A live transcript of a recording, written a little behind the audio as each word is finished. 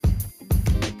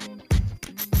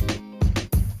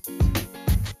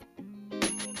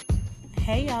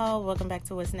Hey y'all, welcome back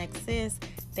to What's Next Sis.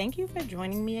 Thank you for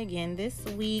joining me again this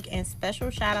week, and special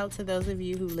shout out to those of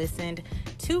you who listened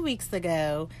 2 weeks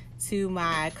ago to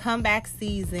my comeback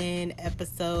season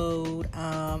episode.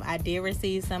 I did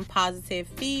receive some positive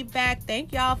feedback.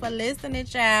 Thank y'all for listening,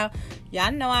 child.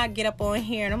 Y'all know I get up on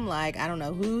here and I'm like, I don't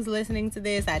know who's listening to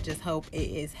this. I just hope it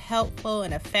is helpful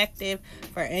and effective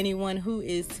for anyone who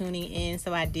is tuning in.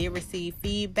 So I did receive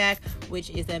feedback, which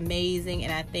is amazing.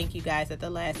 And I thank you guys that the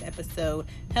last episode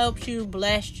helped you,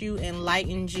 blessed you,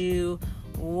 enlightened you.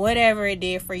 Whatever it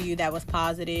did for you that was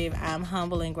positive, I'm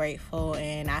humble and grateful,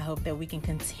 and I hope that we can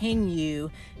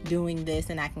continue doing this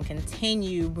and I can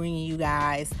continue bringing you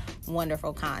guys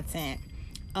wonderful content.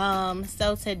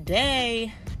 So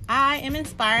today I am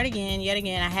inspired yet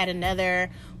again. I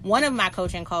had one of my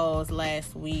coaching calls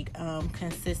last week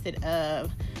consisted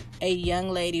of a young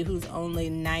lady who's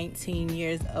only 19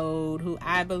 years old, who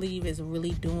I believe is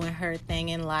really doing her thing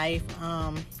in life.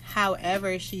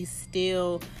 However, she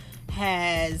still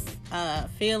has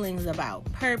feelings about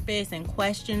purpose and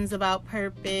questions about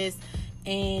purpose,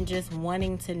 and just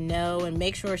wanting to know and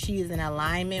make sure she is in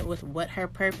alignment with what her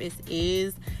purpose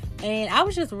is. And I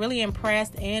was just really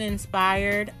impressed and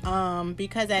inspired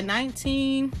because at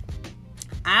 19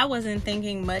 I wasn't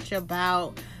thinking much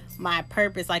about my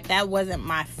purpose. Like, that wasn't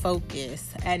my focus.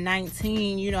 At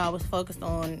 19, I was focused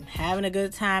on having a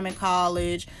good time in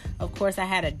college. Of course, I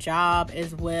had a job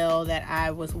as well that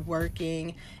I was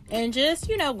working, and just,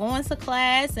 going to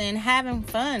class and having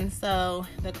fun. So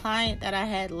the client that I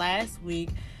had last week,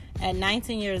 at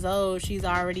 19 years old, she's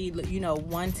already,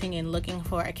 wanting and looking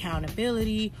for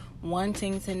accountability,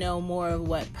 wanting to know more of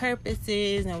what purpose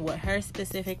is and what her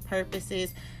specific purpose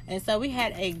is. And so we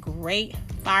had a great,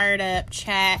 fired up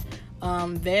chat,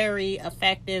 very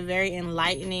effective, very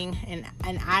enlightening,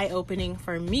 and eye-opening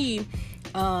for me,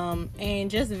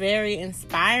 and just very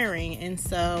inspiring. And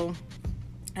so,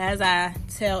 as I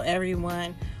tell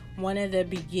everyone, one of the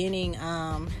beginning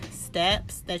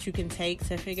steps that you can take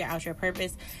to figure out your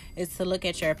purpose is to look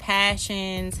at your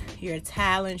passions, your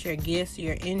talents, your gifts,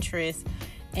 your interests,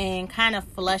 and kind of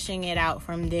flushing it out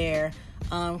from there.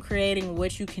 Creating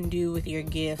what you can do with your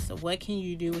gifts. What can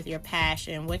you do with your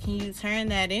passion? What can you turn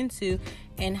that into?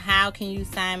 And how can you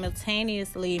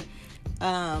simultaneously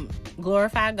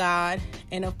glorify God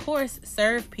and, of course,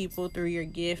 serve people through your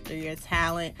gift, through your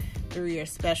talent, through your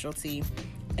specialty?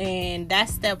 And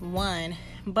that's step one.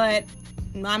 But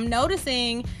I'm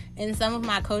noticing in some of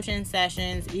my coaching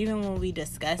sessions, even when we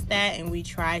discuss that and we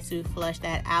try to flush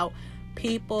that out,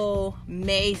 people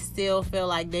may still feel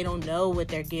like they don't know what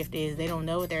their gift is. They don't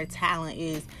know what their talent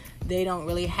is. They don't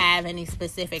really have any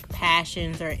specific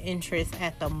passions or interests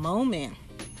at the moment.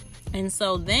 And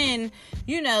so then,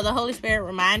 the Holy Spirit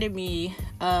reminded me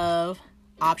of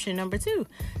option number 2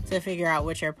 to figure out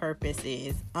what your purpose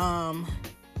is.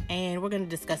 And we're going to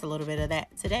discuss a little bit of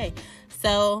that today.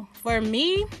 So for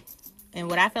me, and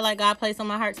what I feel like God placed on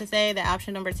my heart to say that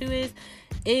option number 2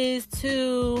 is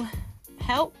to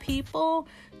help people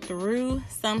through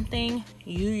something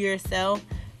you yourself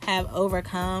have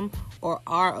overcome or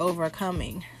are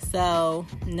overcoming. So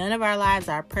none of our lives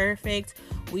are perfect.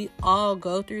 We all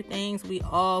go through things. We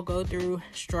all go through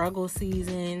struggle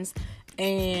seasons.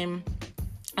 And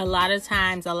a lot of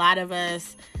times, a lot of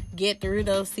us get through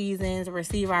those seasons,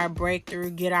 receive our breakthrough,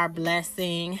 get our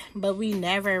blessing, but we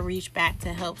never reach back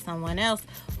to help someone else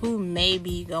who may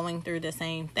be going through the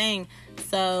same thing.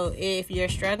 So if you're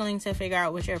struggling to figure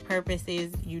out what your purpose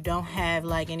is, you don't have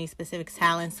like any specific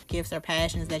talents, gifts, or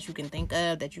passions that you can think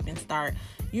of that you can start,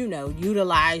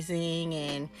 utilizing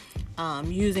and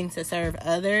using to serve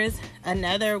others.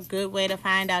 Another good way to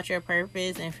find out your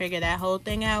purpose and figure that whole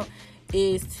thing out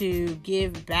is to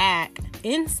give back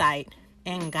insight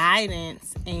and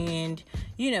guidance and,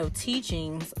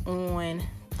 teachings on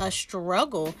a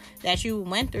struggle that you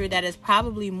went through that is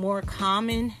probably more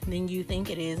common than you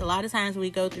think it is. A lot of times we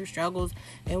go through struggles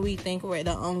and we think we're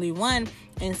the only one,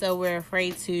 and so we're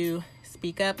afraid to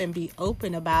speak up and be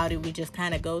open about it. We just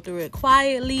kind of go through it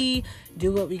quietly,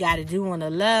 do what we got to do on the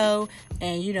low,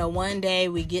 and one day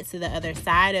we get to the other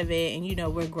side of it,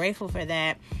 and we're grateful for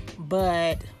that,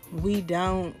 but we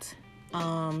don't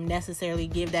necessarily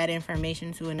give that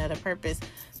information to another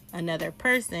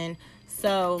person.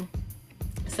 So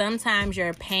sometimes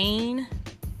your pain,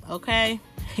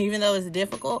 even though it's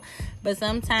difficult, but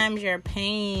sometimes your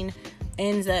pain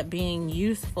ends up being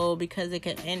useful because it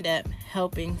could end up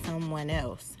helping someone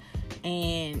else.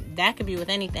 And that could be with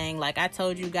anything. Like I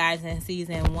told you guys in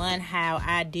season 1 how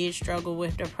I did struggle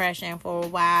with depression for a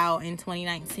while in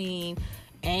 2019,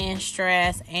 and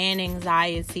stress and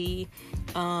anxiety.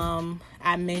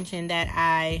 I mentioned that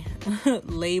I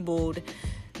labeled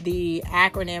the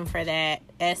acronym for that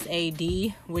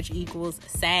SAD, which equals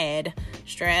sad,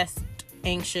 stressed,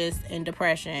 anxious, and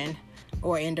depression,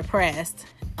 or and depressed.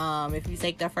 If you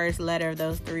take the first letter of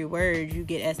those three words, you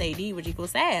get SAD, which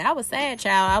equals sad. I was sad,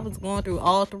 child. I was going through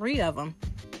all three of them.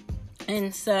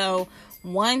 And so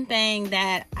one thing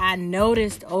that I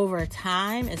noticed over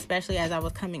time, especially as I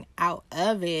was coming out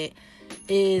of it,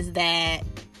 is that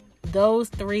those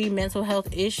three mental health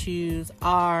issues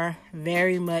are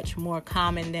very much more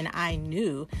common than I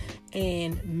knew.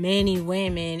 And many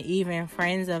women, even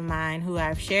friends of mine who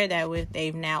I've shared that with,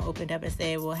 they've now opened up and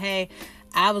said, well, hey,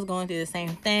 I was going through the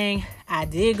same thing. I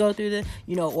did go through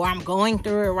or I'm going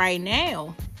through it right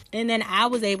now. And then I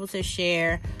was able to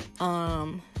share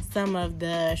some of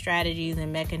the strategies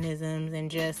and mechanisms and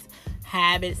just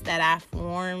habits that I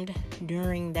formed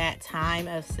during that time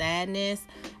of sadness.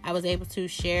 I was able to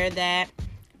share that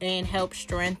and help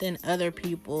strengthen other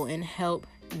people and help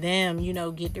them,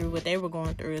 get through what they were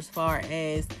going through as far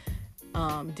as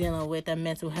dealing with a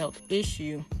mental health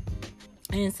issue.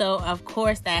 And so, of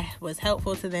course, that was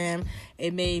helpful to them.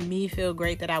 It made me feel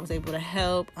great that I was able to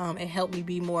help. It helped me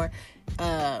be more,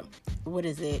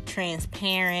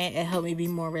 transparent. It helped me be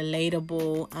more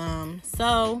relatable.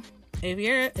 So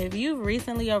if you've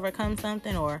recently overcome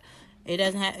something, or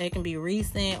it can be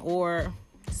recent or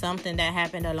something that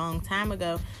happened a long time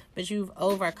ago, but you've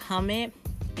overcome it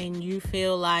and you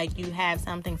feel like you have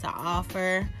something to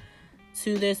offer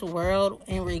to this world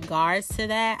in regards to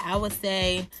that, I would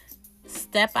say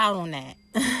step out on that.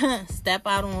 Step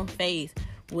out on faith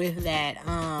with that.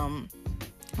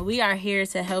 We are here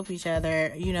to help each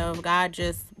other. If God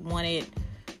just wanted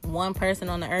one person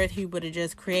on the earth, he would have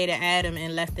just created Adam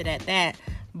and left it at that.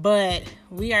 But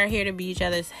we are here to be each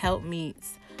other's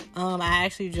helpmeets. I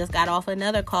actually just got off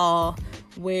another call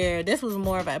where this was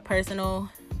more of a personal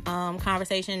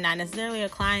conversation, not necessarily a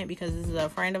client because this is a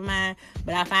friend of mine,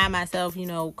 but I find myself,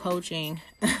 coaching.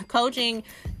 Coaching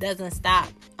doesn't stop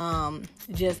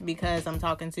just because I'm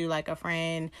talking to like a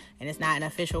friend and it's not an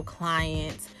official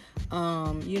client.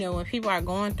 When people are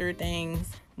going through things,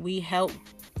 we help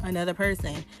another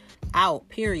person out,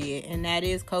 period. And that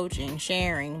is coaching,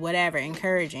 sharing, whatever,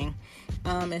 encouraging.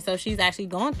 And so she's actually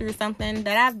going through something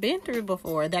that I've been through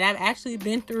before, that I've actually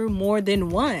been through more than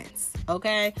once.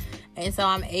 Okay. And so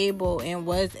I'm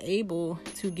was able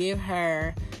to give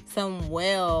her some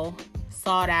well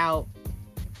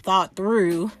thought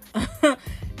through,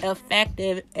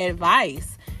 effective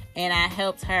advice. And I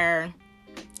helped her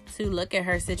to look at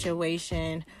her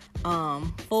situation,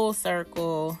 full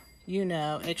circle,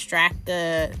 extract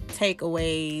the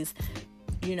takeaways,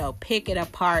 pick it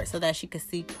apart so that she could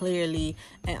see clearly.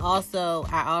 And also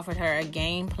I offered her a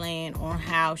game plan on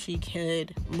how she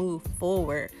could move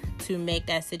forward to make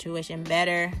that situation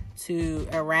better, to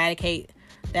eradicate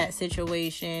that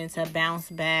situation, to bounce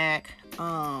back,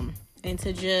 and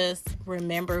to just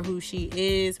remember who she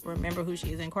is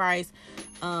in Christ.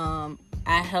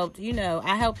 I help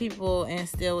people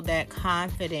instill that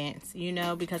confidence,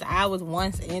 because I was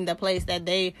once in the place that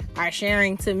they are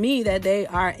sharing to me that they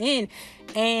are in.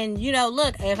 And,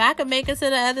 look, if I could make it to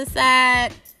the other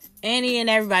side, any and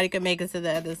everybody could make it to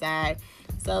the other side.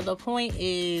 So the point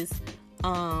is,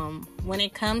 when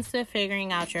it comes to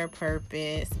figuring out your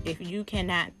purpose, if you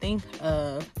cannot think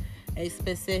of a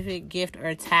specific gift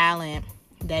or talent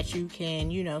that you can,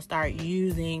 start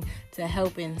using to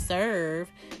help and serve,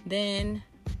 then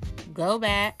go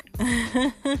back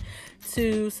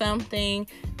to something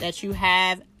that you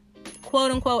have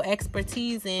quote unquote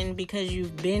expertise in because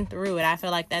you've been through it. I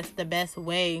feel like that's the best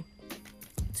way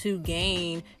to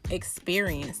gain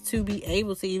experience, to be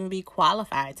able to even be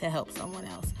qualified to help someone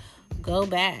else. Go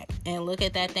back and look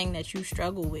at that thing that you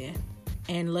struggle with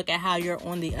and look at how you're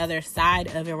on the other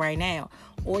side of it right now,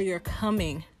 or you're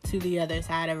coming to the other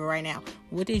side of it right now.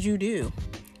 What did you do?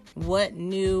 What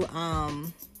new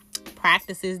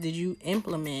practices did you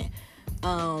implement?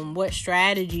 What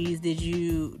strategies did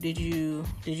you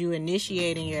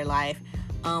initiate in your life?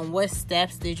 What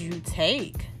steps did you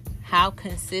take? How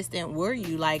consistent were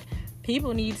you? Like,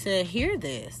 people need to hear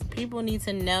this. People need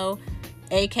to know,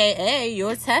 aka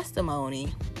your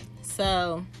testimony.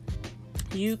 So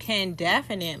you can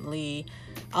definitely,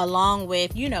 along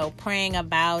with, praying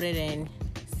about it and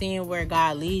seeing where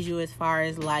God leads you as far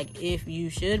as like if you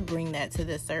should bring that to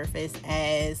the surface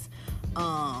as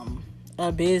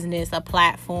a business, a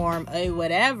platform, a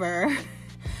whatever,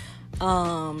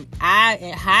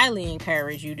 I highly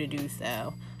encourage you to do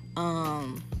so,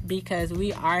 because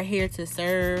we are here to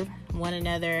serve one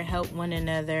another, help one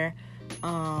another,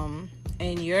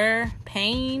 and your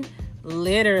pain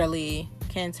literally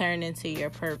can turn into your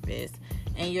purpose.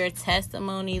 And your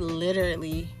testimony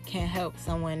literally can help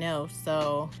someone else.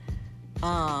 So,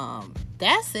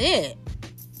 that's it.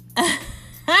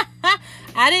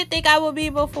 I didn't think I would be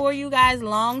before you guys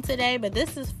long today, but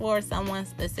this is for someone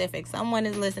specific. Someone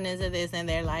is listening to this and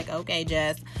they're like, okay,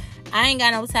 Jess, I ain't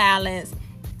got no talents.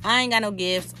 I ain't got no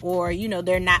gifts, or,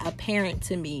 they're not apparent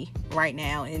to me right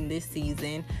now in this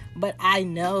season. But I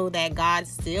know that God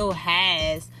still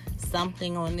has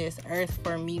something on this earth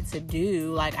for me to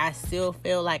do. Like, I still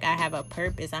feel like I have a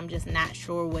purpose. I'm just not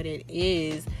sure what it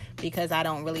is, because I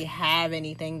don't really have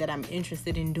anything that I'm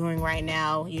interested in doing right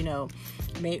now.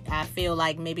 I feel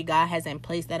like maybe God hasn't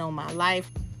placed that on my life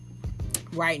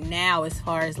right now as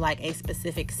far as like a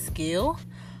specific skill.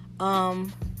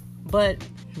 But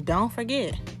don't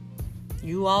forget,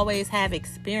 you always have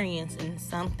experience in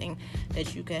something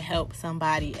that you could help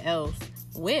somebody else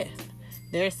with.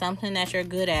 There's something that you're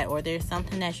good at, or there's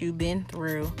something that you've been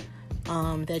through,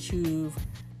 that you've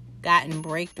gotten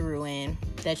breakthrough in,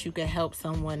 that you could help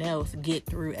someone else get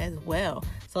through as well.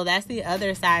 So that's the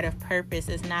other side of purpose.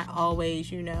 It's not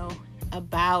always,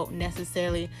 about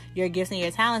necessarily your gifts and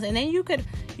your talents. And then you could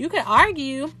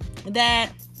argue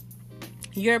that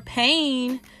your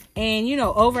pain and,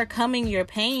 overcoming your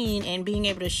pain and being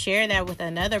able to share that with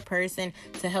another person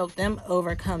to help them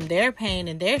overcome their pain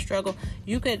and their struggle,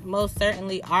 you could most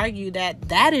certainly argue that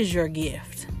that is your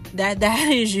gift. That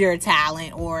is your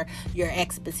talent or your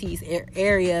expertise,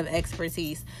 area of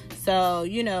expertise. So,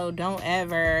 don't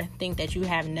ever think that you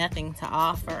have nothing to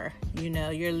offer.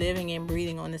 You're living and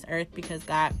breathing on this earth because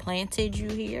God planted you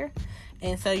here.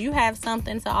 And so you have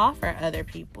something to offer other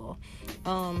people.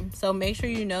 So make sure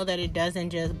you know that it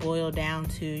doesn't just boil down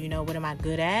to, what am I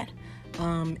good at?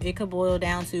 It could boil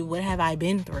down to, what have I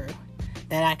been through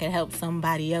that I could help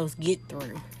somebody else get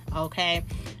through? Okay.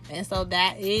 And so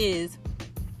that is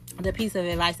the piece of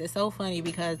advice. Is so funny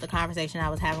because the conversation I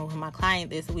was having with my client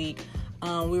this week,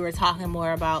 we were talking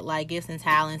more about like gifts and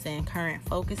talents and current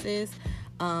focuses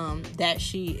that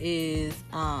she is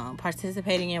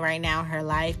participating in right now in her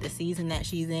life, the season that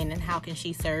she's in, and how can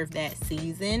she serve that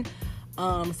season.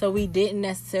 So we didn't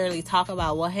necessarily talk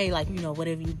about, well, hey, like, what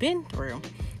have you been through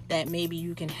that maybe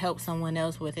you can help someone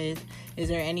else with? Is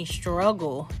there any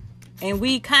struggle? And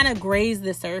we kind of grazed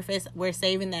the surface. We're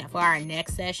saving that for our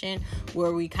next session,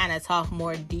 where we kind of talk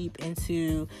more deep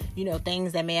into,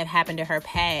 things that may have happened to her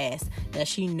past that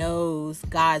she knows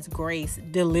God's grace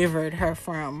delivered her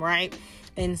from, right?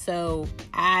 And so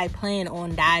I plan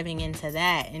on diving into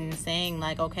that and saying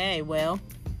like, okay, well,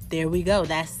 there we go.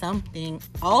 That's something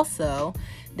also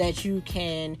that you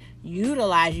can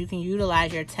utilize. You can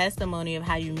utilize your testimony of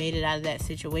how you made it out of that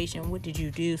situation. What did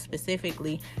you do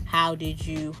specifically? How did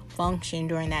you function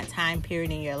during that time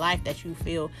period in your life that you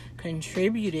feel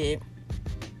contributed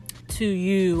to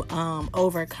you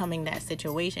overcoming that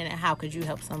situation? And how could you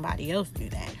help somebody else do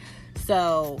that?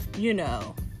 So,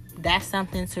 that's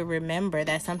something to remember.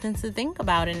 That's something to think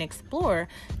about and explore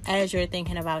as you're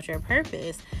thinking about your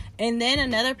purpose. And then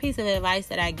another piece of advice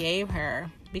that I gave her,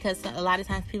 because a lot of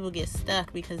times people get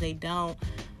stuck because they don't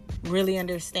really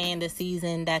understand the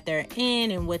season that they're in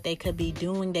and what they could be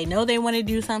doing. They know they want to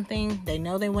do something. They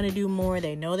know they want to do more.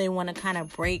 They know they want to kind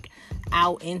of break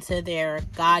out into their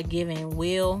God-given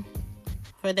will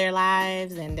for their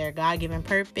lives and their God-given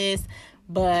purpose,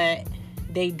 but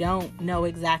they don't know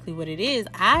exactly what it is.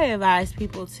 I advise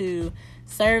people to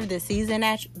serve the season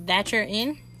that you're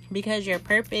in, because your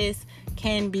purpose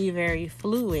can be very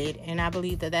fluid. And I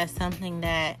believe that that's something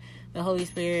that the Holy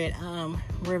Spirit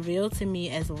revealed to me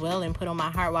as well and put on my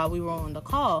heart while we were on the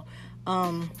call.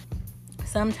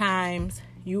 Sometimes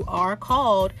you are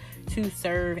called to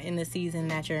serve in the season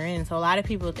that you're in. So a lot of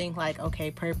people think like,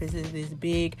 okay, purpose is this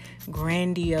big,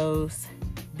 grandiose,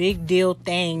 big deal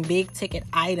thing, big ticket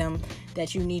item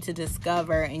that you need to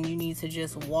discover and you need to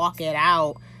just walk it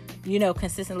out,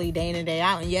 consistently day in and day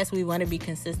out. And yes, we want to be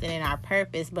consistent in our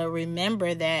purpose, but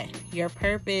remember that your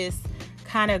purpose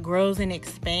kind of grows and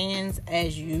expands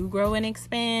as you grow and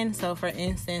expand. So for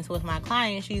instance, with my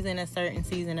client, she's in a certain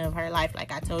season of her life,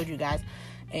 like I told you guys,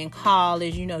 in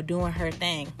college, doing her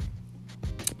thing.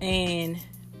 And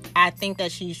I think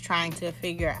that she's trying to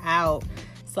figure out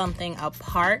something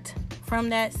apart from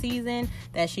that season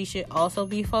that she should also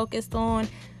be focused on,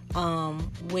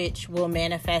 which will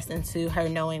manifest into her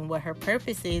knowing what her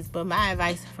purpose is. But my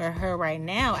advice for her right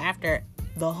now, after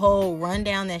the whole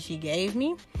rundown that she gave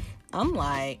me, I'm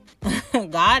like,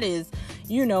 God is,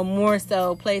 more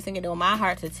so placing it on my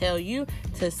heart to tell you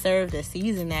to serve the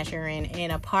season that you're in.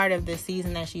 And a part of the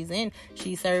season that she's in,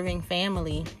 she's serving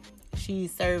family.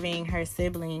 She's serving her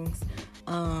siblings.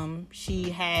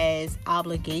 She has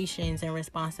obligations and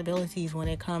responsibilities when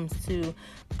it comes to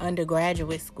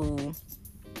undergraduate school.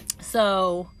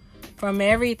 So from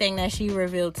everything that she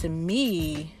revealed to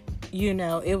me,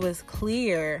 it was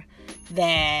clear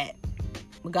that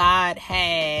God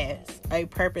has a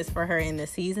purpose for her in the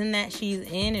season that she's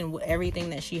in and everything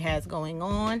that she has going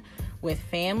on with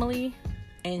family.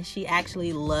 And she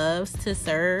actually loves to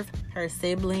serve her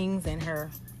siblings and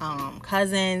her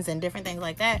cousins and different things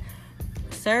like that.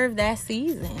 Serve that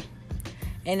season.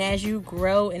 And as you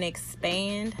grow and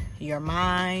expand your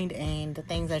mind and the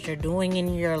things that you're doing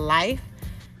in your life,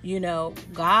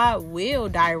 God will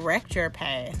direct your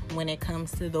path when it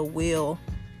comes to the will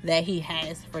that he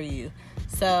has for you.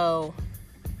 So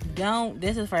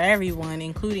this is for everyone,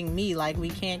 including me. Like, we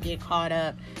can't get caught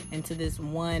up into this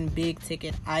one big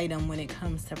ticket item when it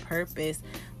comes to purpose,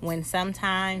 when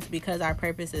sometimes, because our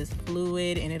purpose is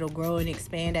fluid and it'll grow and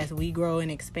expand as we grow and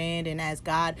expand, and as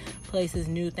God places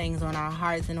new things on our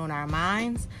hearts and on our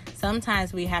minds,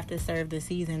 sometimes we have to serve the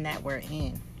season that we're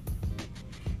in.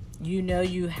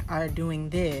 You are doing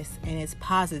this and it's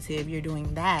positive, you're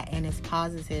doing that and it's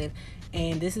positive,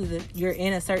 and you're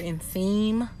in a certain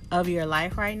theme of your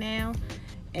life right now,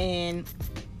 and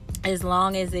as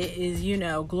long as it is,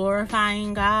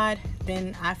 glorifying God,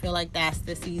 then I feel like that's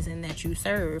the season that you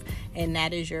serve, and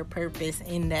that is your purpose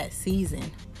in that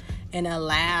season. And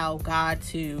allow God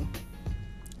to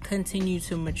continue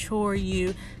to mature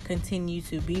you, continue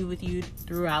to be with you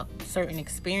throughout certain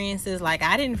experiences. Like,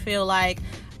 I didn't feel like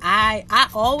I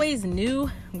always knew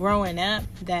growing up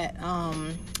that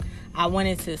I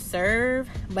wanted to serve,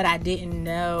 but I didn't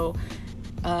know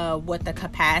what the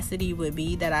capacity would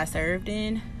be that I served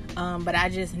in. But I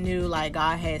just knew like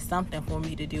God had something for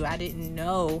me to do. I didn't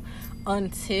know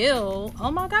until,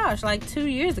 oh my gosh, like 2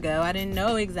 years ago. I didn't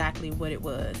know exactly what it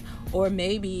was. Or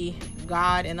maybe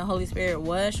God and the Holy Spirit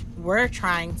were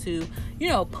trying to,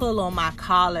 pull on my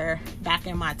collar back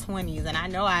in my 20s. And I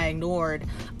know I ignored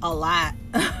a lot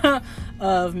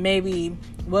of maybe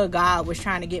what God was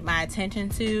trying to get my attention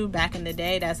to back in the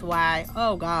day. That's why,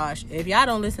 oh gosh, if y'all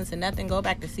don't listen to nothing, go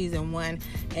back to season 1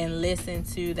 and listen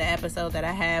to the episode that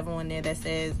I have on there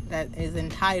that is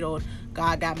entitled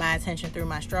God Got My Attention Through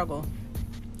My Struggle.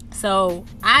 So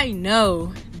I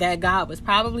know that God was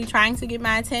probably trying to get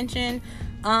my attention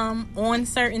on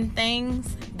certain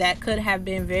things that could have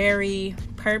been very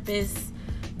purpose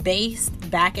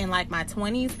based back in like my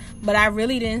 20s, but I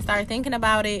really didn't start thinking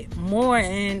about it more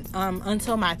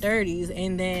until my 30s,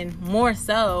 and then more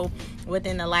so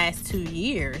within the last 2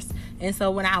 years. And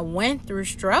so when I went through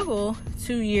struggle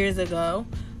 2 years ago,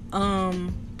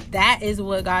 that is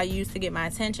what God used to get my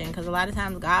attention, because a lot of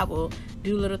times God will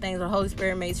do little things, the Holy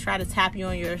Spirit may try to tap you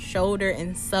on your shoulder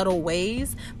in subtle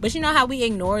ways, but you know how we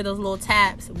ignore those little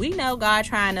taps? We know God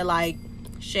trying to like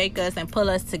shake us and pull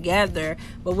us together,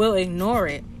 but we'll ignore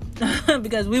it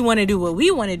because we want to do what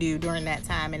we want to do during that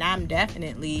time. And I'm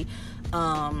definitely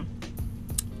I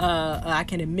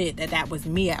can admit that was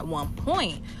me at one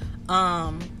point.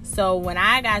 So when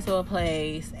I got to a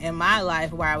place in my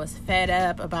life where I was fed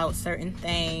up about certain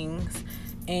things,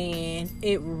 and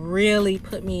it really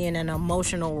put me in an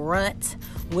emotional rut,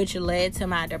 which led to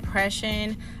my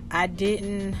depression, I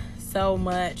didn't so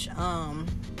much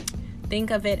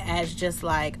think of it as just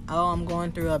like, oh, I'm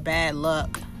going through a bad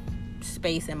luck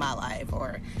space in my life,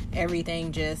 or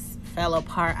everything just fell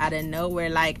apart out of nowhere.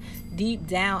 Like, deep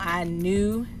down, I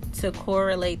knew to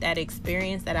correlate that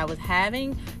experience that I was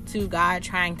having to God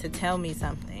trying to tell me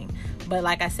something. But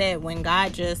like I said, when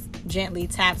God just gently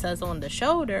taps us on the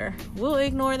shoulder, we'll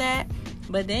ignore that.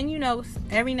 But then,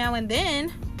 every now and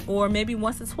then, or maybe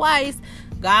once or twice,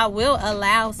 God will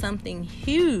allow something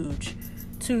huge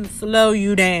to slow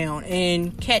you down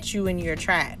and catch you in your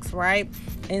tracks, right?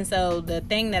 And so the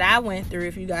thing that I went through,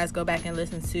 if you guys go back and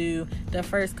listen to the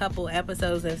first couple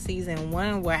episodes of season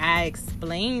 1, where I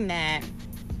explained that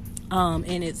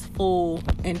in its full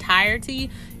entirety,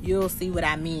 you'll see what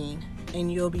I mean,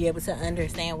 and you'll be able to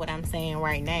understand what I'm saying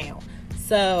right now.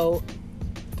 So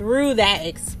through that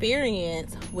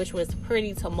experience, which was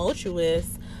pretty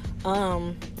tumultuous,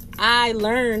 I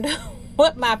learned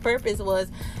what my purpose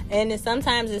was. And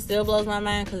sometimes it still blows my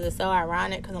mind, because it's so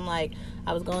ironic, because I'm like,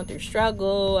 I was going through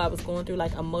struggle, I was going through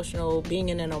like being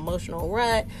in an emotional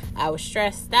rut, I was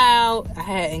stressed out, I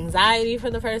had anxiety for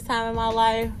the first time in my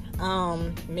life,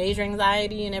 major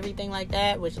anxiety and everything like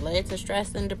that, which led to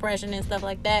stress and depression and stuff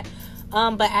like that.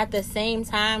 But at the same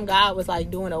time, God was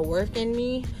like doing a work in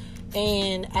me,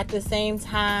 and at the same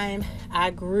time, I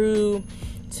grew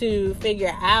to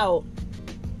figure out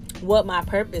what my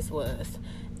purpose was.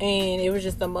 And it was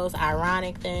just the most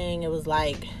ironic thing. It was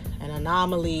like an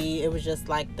anomaly. It was just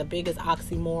like the biggest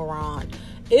oxymoron.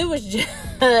 It was just,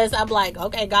 I'm like,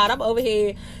 okay, God, I'm over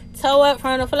here toe up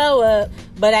from the flow up.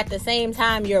 But at the same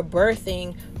time, you're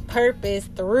birthing purpose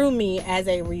through me as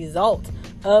a result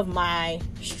of my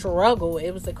struggle.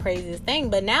 It was the craziest thing.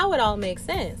 But now it all makes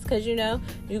sense. Because, you know,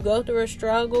 you go through a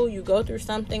struggle, you go through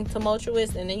something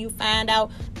tumultuous, and then you find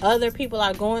out other people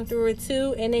are going through it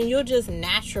too. And then you'll just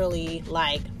naturally,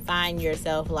 like, find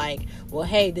yourself like, well,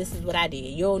 hey, this is what I did.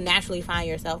 You'll naturally find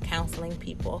yourself counseling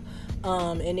people.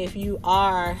 And if you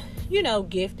are, you know,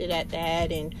 gifted at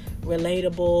that and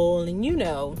relatable, and, you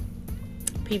know,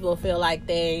 people feel like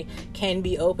they can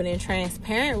be open and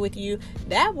transparent with you,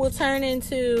 that will turn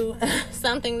into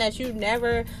something that you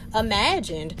never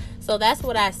imagined. So that's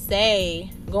what I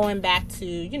say, going back to,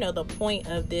 you know, the point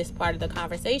of this part of the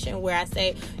conversation, where I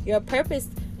say your purpose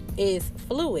is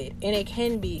fluid, and it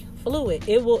can be fluid.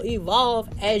 It will evolve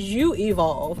as you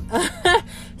evolve.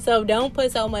 So don't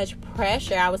put so much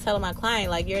pressure. I was telling my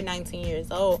client, like, you're 19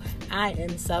 years old. I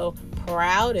am so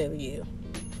proud of you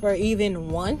for even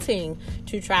wanting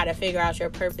to try to figure out your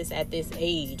purpose at this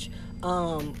age.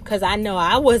 Because I know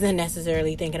I wasn't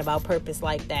necessarily thinking about purpose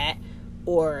like that,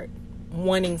 or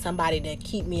wanting somebody to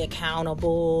keep me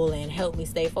accountable and help me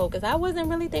stay focused. I wasn't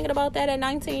really thinking about that at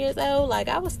 19 years old. Like,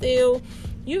 I was still,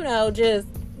 you know, just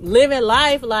living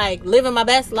life, like living my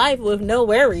best life with no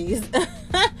worries.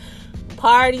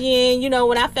 Partying, you know,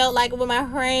 when I felt like it with my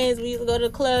friends, we used to go to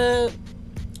the club,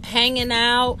 hanging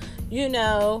out, you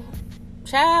know.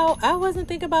 Child, I wasn't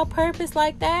thinking about purpose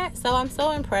like that. So I'm so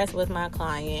impressed with my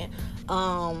client.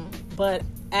 But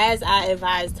as I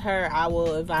advised her, I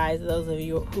will advise those of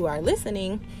you who are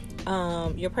listening,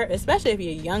 especially if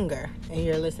you're younger and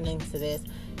you're listening to this,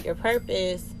 your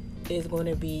purpose is going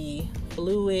to be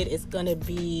fluid. It's going to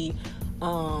be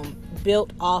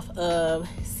built off of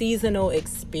seasonal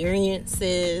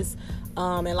experiences.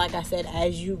 And like I said,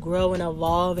 as you grow and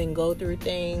evolve and go through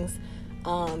things,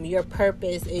 your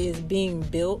purpose is being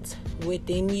built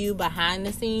within you behind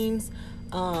the scenes.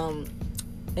 And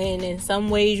in some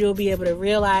ways you'll be able to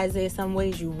realize it, some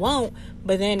ways you won't.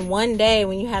 But then one day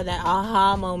when you have that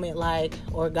aha moment, like,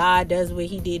 or God does what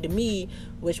he did to me,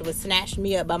 which was snatched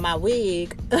me up by my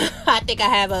wig. I think I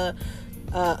have a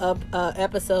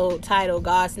episode titled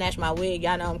God Snatched My Wig.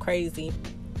 Y'all know I'm crazy.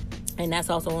 And that's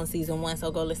also on season 1,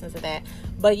 so go listen to that.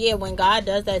 But yeah, when God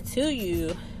does that to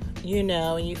you, you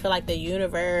know, and you feel like the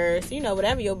universe, you know,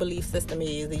 whatever your belief system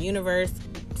is, the universe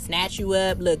snatch you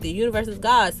up. Look, the universe is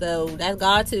God, so that's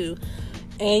God too.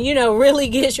 And, you know, really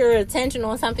get your attention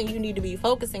on something you need to be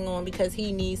focusing on, because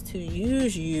he needs to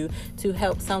use you to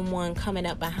help someone coming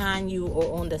up behind you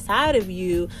or on the side of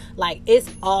you. Like, it's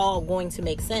all going to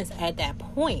make sense at that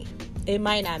point. It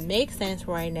might not make sense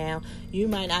right now. You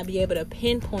might not be able to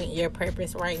pinpoint your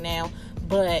purpose right now,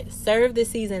 but serve the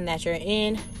season that you're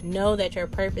in. Know that your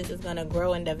purpose is going to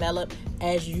grow and develop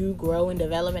as you grow and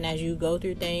develop, and as you go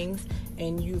through things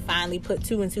and you finally put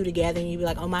 2 and 2 together, and you be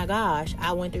like, oh my gosh,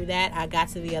 I went through that. I got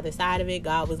to the other side of it.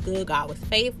 God was good. God was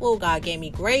faithful. God gave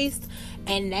me grace.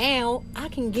 And now I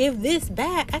can give this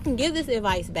back. I can give this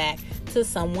advice back to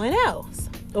someone else.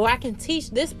 Or I can teach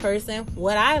this person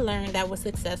what I learned that was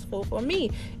successful for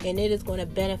me. And it is going to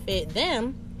benefit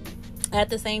them at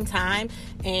the same time.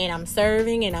 And I'm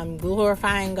serving and I'm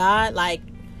glorifying God. Like,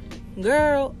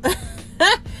 girl,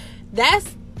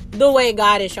 that's the way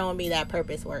God is showing me that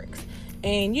purpose works.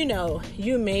 And, you know,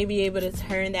 you may be able to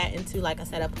turn that into, like I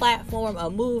said, a platform, a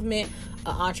movement,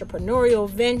 an entrepreneurial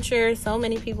venture. So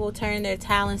many people turn their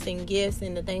talents and gifts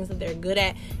and the things that they're good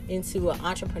at into an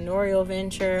entrepreneurial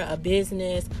venture, a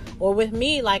business. Or with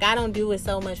me, like, I don't do it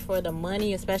so much for the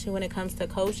money, especially when it comes to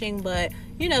coaching, but,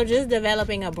 you know, just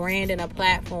developing a brand and a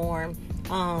platform.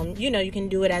 You know, you can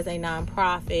do it as a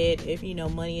nonprofit if, you know,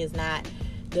 money is not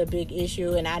the big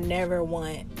issue. And I never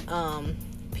want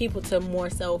people to more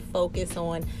so focus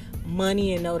on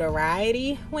money and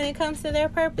notoriety when it comes to their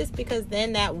purpose, because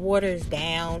then that waters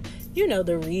down, you know,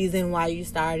 the reason why you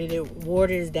started. It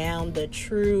waters down the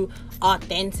true,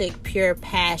 authentic, pure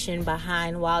passion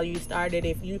behind why you started.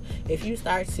 If you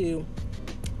start to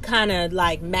kind of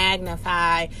like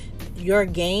magnify your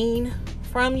gain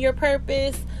from your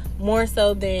purpose more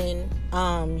so than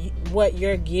what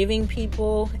you're giving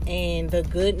people, and the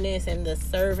goodness and the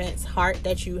servant's heart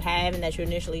that you have and that you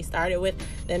initially started with,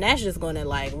 then that's just going to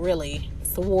like really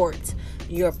thwart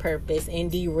your purpose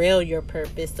and derail your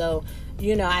purpose. So,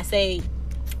 you know, I say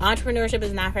entrepreneurship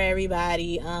is not for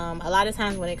everybody. A lot of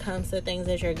times when it comes to things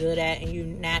that you're good at and you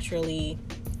naturally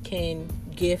can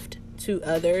gift to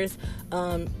others.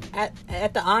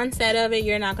 At the onset of it,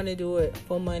 you're not going to do it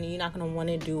for money. You're not going to want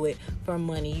to do it for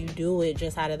money. You do it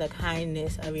just out of the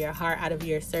kindness of your heart, out of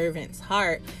your servant's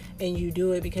heart. And you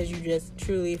do it because you just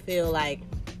truly feel like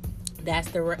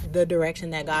that's the direction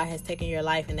that God has taken your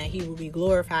life, and that he will be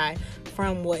glorified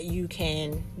from what you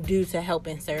can do to help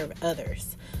and serve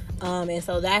others. And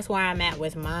so that's where I'm at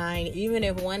with mine. Even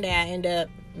if one day I end up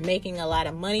making a lot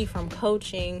of money from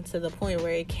coaching to the point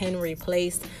where it can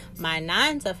replace my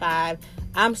 9 to 5,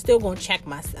 I'm still going to check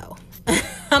myself.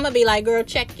 I'm going to be like, girl,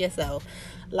 check yourself.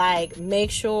 Like,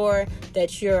 make sure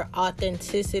that your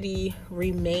authenticity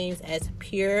remains as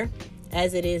pure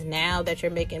as it is now, that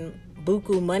you're making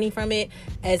buku money from it,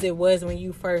 as it was when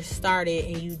you first started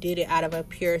and you did it out of a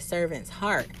pure servant's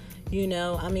heart. You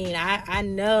know, I mean, I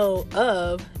know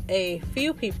of a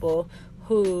few people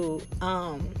who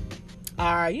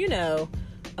are, you know,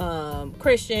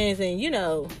 Christians, and, you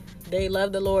know, they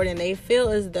love the Lord, and they feel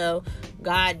as though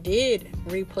God did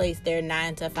replace their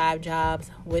 9 to 5 jobs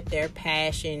with their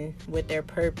passion, with their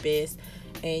purpose,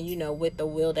 and, you know, with the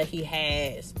will that he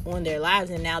has on their lives.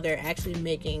 And now they're actually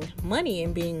making money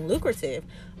and being lucrative.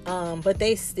 But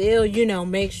they still, you know,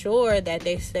 make sure that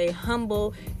they stay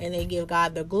humble and they give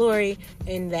God the glory,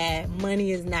 and that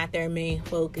money is not their main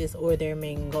focus or their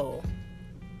main goal.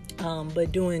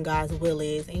 But doing God's will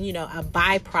is. And, you know, a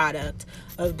byproduct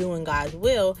of doing God's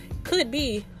will could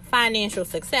be financial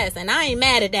success. And I ain't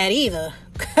mad at that either.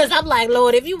 Because I'm like,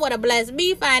 Lord, if you want to bless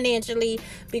me financially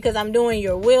because I'm doing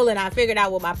your will and I figured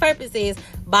out what my purpose is,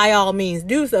 by all means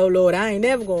do so, Lord. I ain't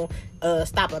never going to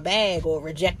stop a bag or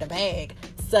reject a bag.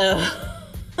 So,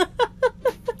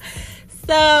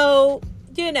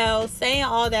 you know, saying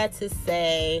all that to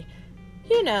say,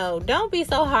 you know, don't be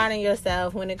so hard on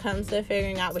yourself when it comes to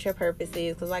figuring out what your purpose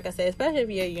is. Because like I said, especially if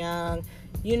you're young,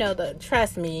 you know,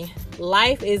 trust me,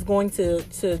 life is going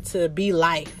to be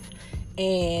life.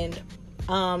 And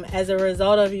as a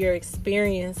result of your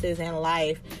experiences in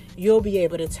life, you'll be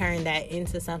able to turn that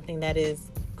into something that is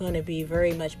going to be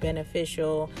very much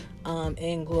beneficial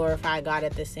and glorify God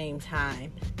at the same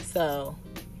time. So,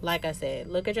 like I said,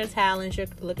 look at your talents,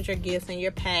 look at your gifts and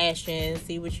your passions,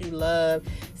 see what you love,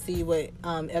 see what,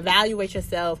 evaluate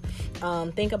yourself,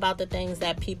 think about the things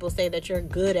that people say that you're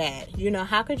good at. You know,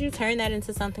 how could you turn that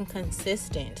into something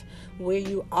consistent where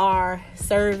you are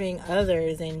serving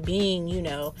others and being, you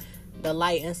know, the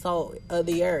light and salt of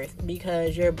the earth,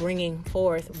 because you're bringing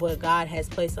forth what God has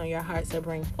placed on your heart to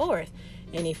bring forth.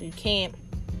 And if you can't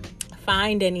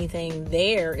find anything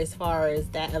there as far as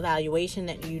that evaluation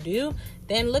that you do,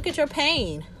 then look at your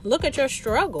pain, look at your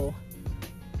struggle,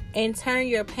 and turn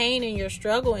your pain and your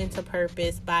struggle into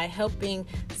purpose by helping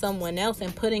someone else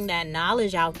and putting that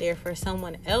knowledge out there for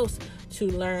someone else to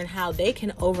learn how they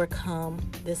can overcome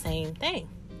the same thing.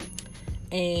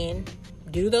 And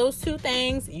do those two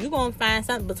things. You're going to find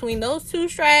something between those two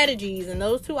strategies and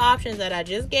those two options that I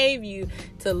just gave you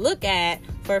to look at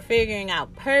for figuring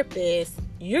out purpose.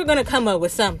 You're going to come up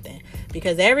with something,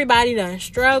 because everybody done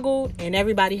struggled and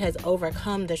everybody has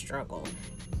overcome the struggle,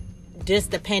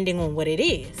 just depending on what it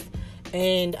is.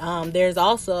 And there's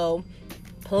also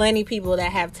plenty of people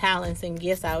that have talents and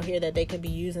gifts out here that they could be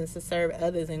using to serve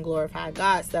others and glorify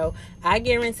God. So I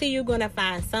guarantee you're going to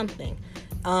find something.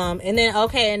 And then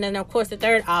of course the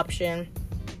third option,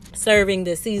 serving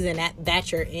the season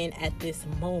that you're in at this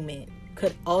moment,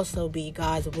 could also be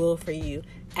God's will for you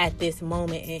at this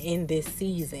moment and in this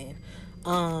season.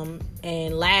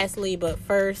 And lastly, but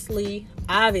firstly,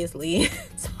 obviously,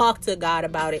 talk to God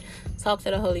about it. Talk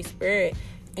to the Holy Spirit,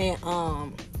 and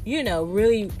you know,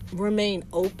 really remain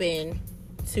open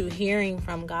to hearing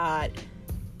from God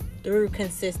through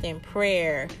consistent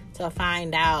prayer to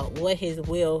find out what his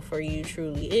will for you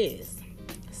truly is.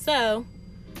 So,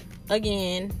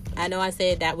 again, I know I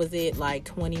said that was it like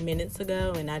 20 minutes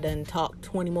ago, and I done talked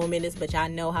 20 more minutes, but y'all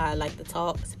know how I like to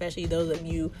talk, especially those of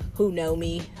you who know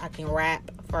me. I can rap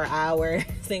for hours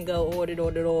and go order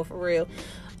for real.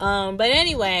 But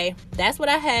anyway, that's what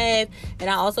I have.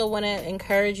 And I also want to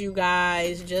encourage you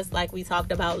guys, just like we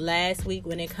talked about last week,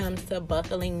 when it comes to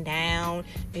buckling down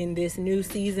in this new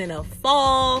season of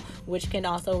fall, which can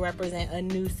also represent a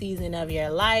new season of your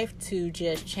life, to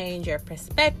just change your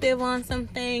perspective on some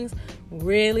things.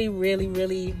 Really, really,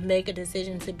 really make a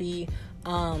decision to be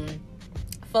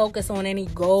focus on any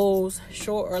goals,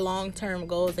 short or long-term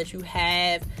goals that you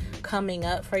have coming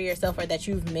up for yourself, or that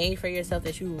you've made for yourself,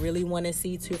 that you really want to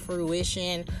see to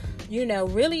fruition. You know,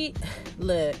 really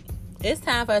look, it's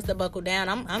time for us to buckle down.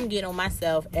 I'm getting on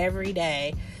myself every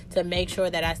day to make sure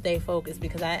that I stay focused,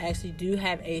 because I actually do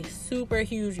have a super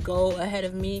huge goal ahead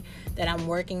of me that I'm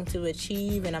working to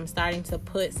achieve, and I'm starting to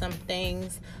put some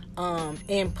things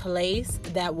in place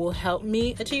that will help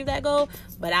me achieve that goal.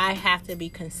 But I have to be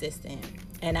consistent,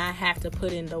 and I have to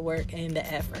put in the work and the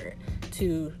effort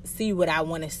to see what I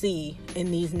want to see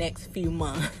in these next few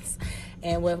months.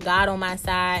 And with God on my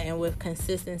side, and with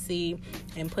consistency,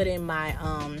 and putting my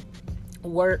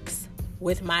works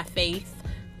with my faith,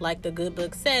 like the good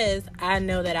book says, I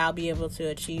know that I'll be able to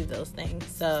achieve those things.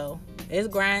 So it's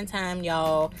grind time,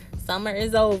 y'all. Summer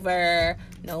is over.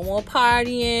 No more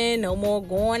partying. No more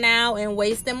going out and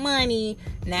wasting money.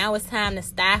 Now it's time to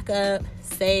stack up,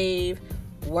 save,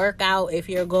 work out if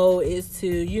your goal is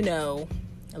to,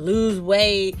 lose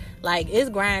weight. Like, it's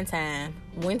grind time.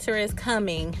 Winter is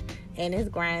coming, and it's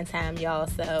grind time, y'all.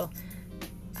 So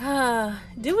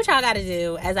do what y'all gotta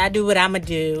do as I do what I'ma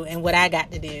do and what I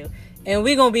got to do. And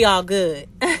we're gonna be all good.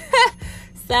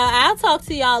 So I'll talk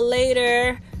to y'all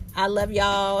later. I love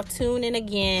y'all. Tune in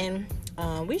again.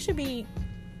 We should be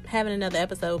having another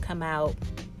episode come out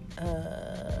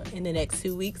in the next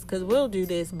 2 weeks, because we'll do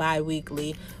this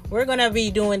bi-weekly. We're going to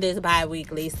be doing this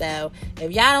bi-weekly. So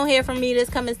if y'all don't hear from me this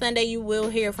coming Sunday, you will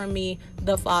hear from me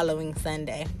the following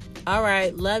Sunday. All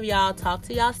right. Love y'all. Talk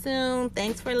to y'all soon.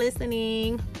 Thanks for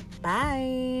listening.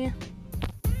 Bye.